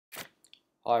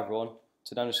Hi everyone,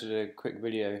 today I'm just going to do a quick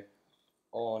video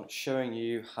on showing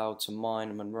you how to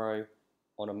mine Monero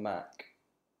on a Mac.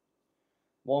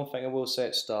 One thing I will say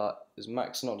at the start is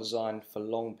Macs are not designed for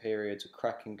long periods of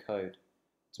cracking code.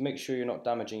 To make sure you're not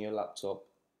damaging your laptop,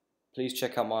 please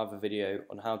check out my other video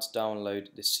on how to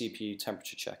download the CPU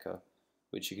temperature checker,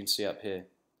 which you can see up here.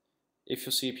 If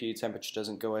your CPU temperature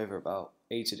doesn't go over about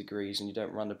 80 degrees and you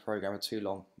don't run the program for too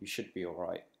long, you should be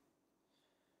alright.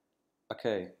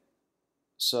 Okay.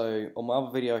 So on my other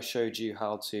video I showed you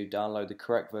how to download the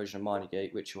correct version of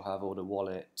Minegate, which will have all the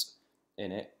wallet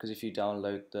in it, because if you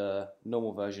download the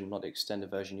normal version, not the extended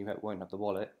version, you won't have the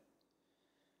wallet.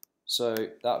 So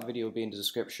that video will be in the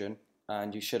description,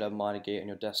 and you should have Minegate on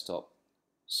your desktop.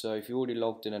 So if you're already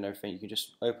logged in and everything, you can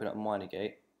just open up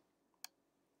Minegate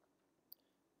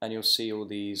and you'll see all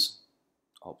these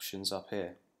options up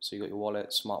here. So you've got your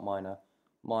wallet, smart miner,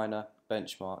 miner,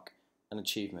 benchmark, and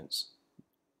achievements.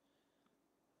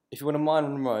 If you want to mine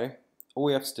on Monero, all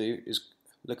you have to do is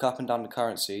look up and down the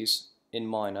currencies in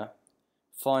Miner,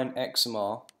 find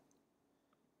XMR,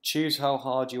 choose how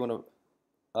hard you want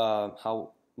to,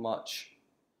 how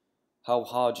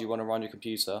hard you want to run your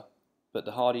computer. But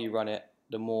the harder you run it,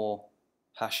 the more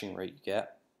hashing rate you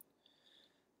get.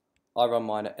 I run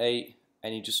mine at 8,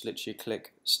 and you just literally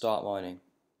click Start Mining.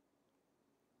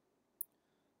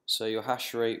 So your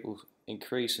hash rate will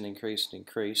increase and increase and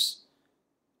increase.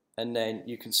 And then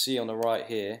you can see on the right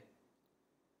here,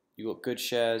 you got good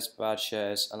shares, bad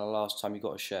shares, and the last time you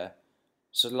got a share.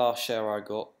 So the last share I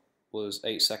got was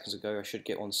 8 seconds ago. I should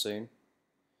get one soon.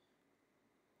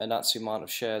 And that's the amount of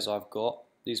shares I've got.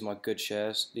 These are my good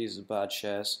shares, these are the bad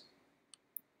shares.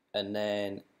 And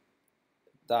then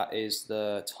that is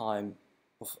the time,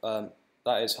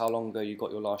 that is how long ago you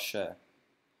got your last share.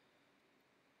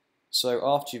 So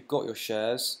after you've got your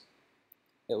shares,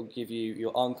 it will give you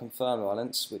your unconfirmed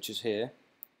balance, which is here,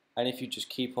 and if you just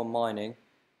keep on mining,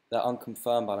 that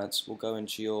unconfirmed balance will go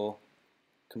into your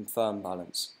confirmed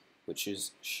balance, which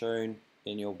is shown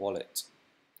in your wallet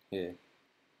here.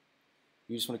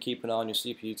 You just want to keep an eye on your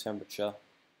CPU temperature,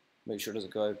 make sure it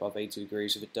doesn't go above 80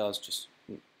 degrees. If it does, just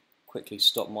quickly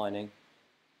stop mining,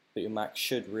 but your Mac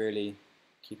should really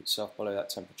keep itself below that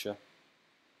temperature.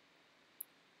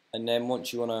 And then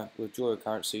once you want to withdraw your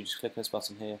currency, you just click this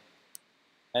button here,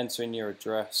 enter in your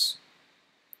address,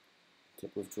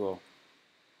 click withdraw.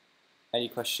 Any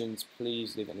questions,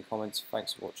 please leave it in the comments.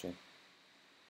 Thanks for watching.